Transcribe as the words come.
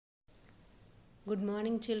Good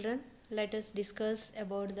morning, children. Let us discuss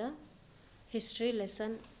about the history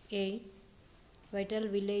lesson 8, vital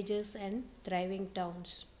villages and thriving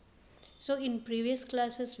towns. So in previous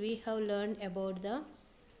classes we have learned about the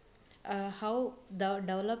how the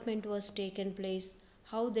development was taken place,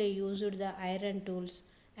 how they used the iron tools,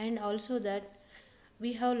 and also that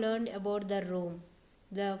we have learned about the Rome.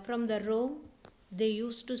 From the Rome they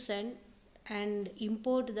used to send and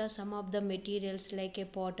import the some of the materials like a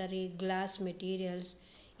pottery, glass materials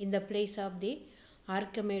in the place of the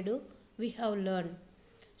Archimedes we have learned.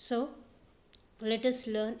 So let us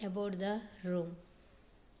learn about the Rome.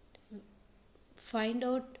 Find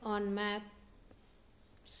out on map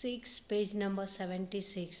 6 page number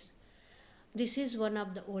 76. This is one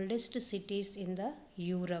of the oldest cities in the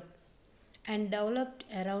Europe and developed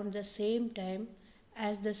around the same time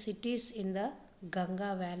as the cities in the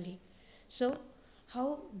Ganga Valley. So,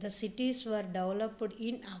 how the cities were developed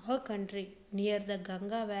in our country near the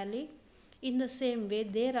Ganga Valley, in the same way,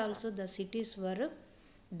 there also the cities were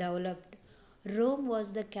developed. Rome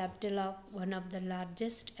was the capital of one of the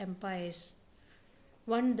largest empires,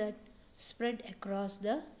 one that spread across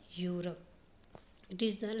the Europe. It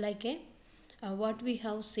is like a what we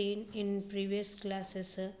have seen in previous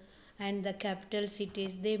classes, and the capital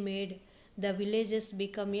cities they made the villages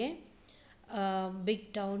become a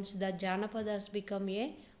big towns. The Janapadas become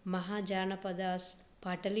a Mahajanapadas.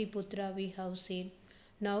 Pataliputra we have seen.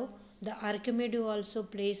 Now the Archimedes also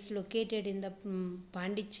place located in the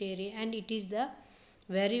Pondicherry, and it is the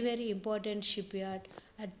very important shipyard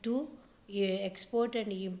to export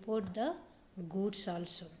and import the goods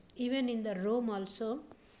also. Even in the Rome also,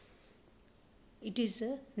 it is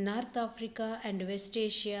North Africa and West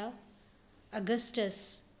Asia.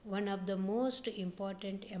 Augustus, one of the most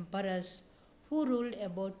important emperors who ruled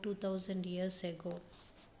about 2000 years ago.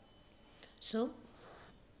 So,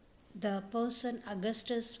 the person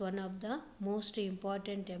Augustus, one of the most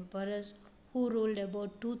important emperors who ruled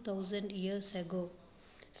about 2000 years ago,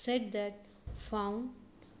 said that found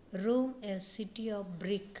Rome a city of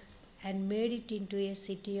brick and made it into a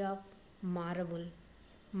city of marble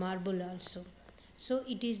also. So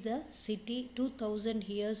it is the city 2000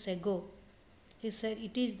 years ago. He said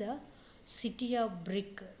it is the city of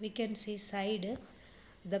brick. We can see side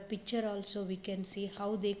the picture also, we can see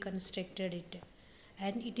how they constructed it,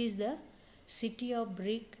 and it is the city of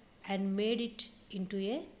brick and made it into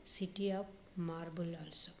a city of marble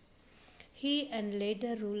also. He and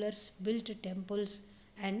later rulers built temples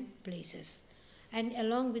and places, and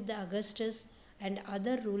along with the Augustus and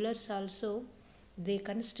other rulers also, they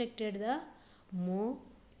constructed the more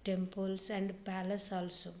temples and palace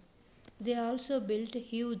also. They also built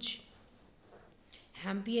huge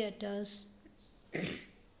amphitheaters,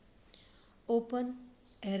 open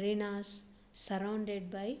arenas surrounded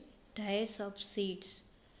by tiers of seats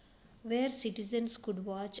where citizens could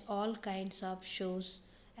watch all kinds of shows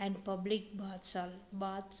and public baths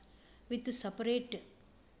with separate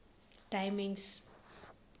timings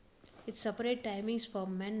for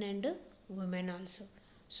men and women also.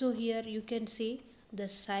 So here you can see the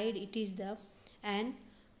side, it is the an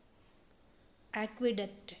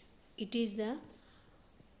aqueduct. It is the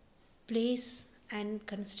place and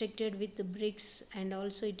constructed with the bricks, and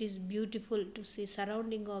also it is beautiful to see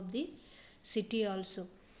surrounding of the city also.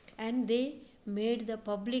 And they made the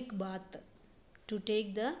public bath to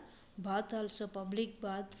take the bath also, public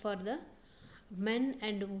bath for the men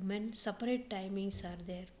and women. Separate timings are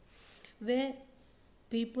there where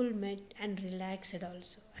people met and relaxed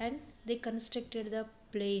also, and they constructed the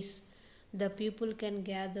place the people can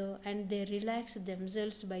gather and they relax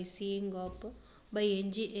themselves by seeing up, by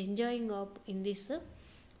enjoying up in this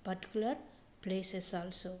particular places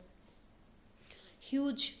also.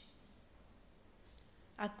 Huge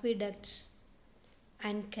aqueducts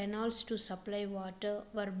and canals to supply water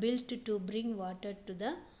were built to bring water to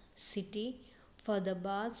the city for the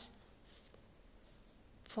baths,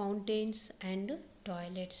 fountains and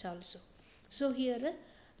toilets also. So here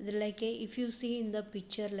like if you see in the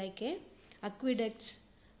picture, like a aqueducts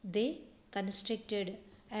they constructed,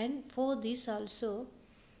 and for this also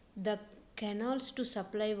the canals to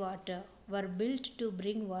supply water were built to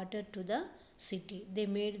bring water to the city. They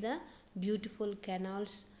made the beautiful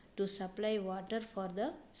canals to supply water for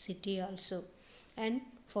the city also, and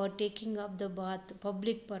for taking of the bath,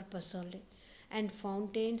 public purpose only. And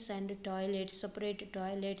fountains and toilets, separate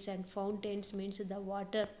toilets and fountains means the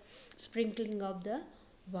water, sprinkling of the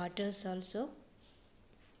waters also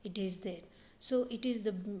it is there. So it is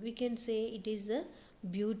the, we can say it is a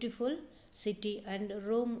beautiful city, and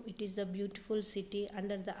Rome, it is the beautiful city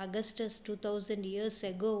under the Augustus 2000 years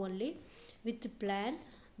ago only. With plan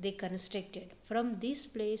they constructed. From this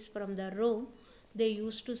place, from the Rome, they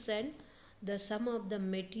used to send the some of the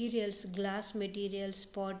materials, glass materials,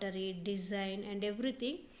 pottery, design and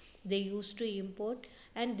everything they used to import,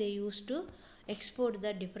 and they used to export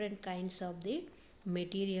the different kinds of the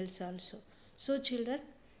materials also. So children,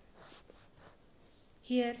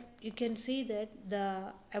 here you can see that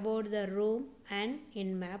the about the Rome, and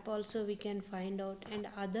in map also we can find out, and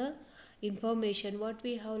other information what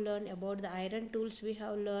we have learned about the iron tools we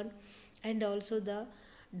have learned, and also the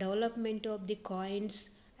development of the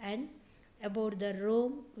coins, and about the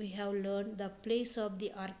Rome we have learned the place of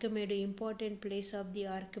the Archimedes, important place of the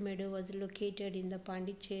Archimedes was located in the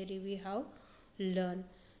Pondicherry we have learned.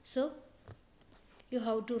 So you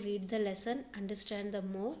have to read the lesson, understand the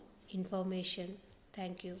more information.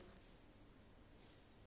 Thank you.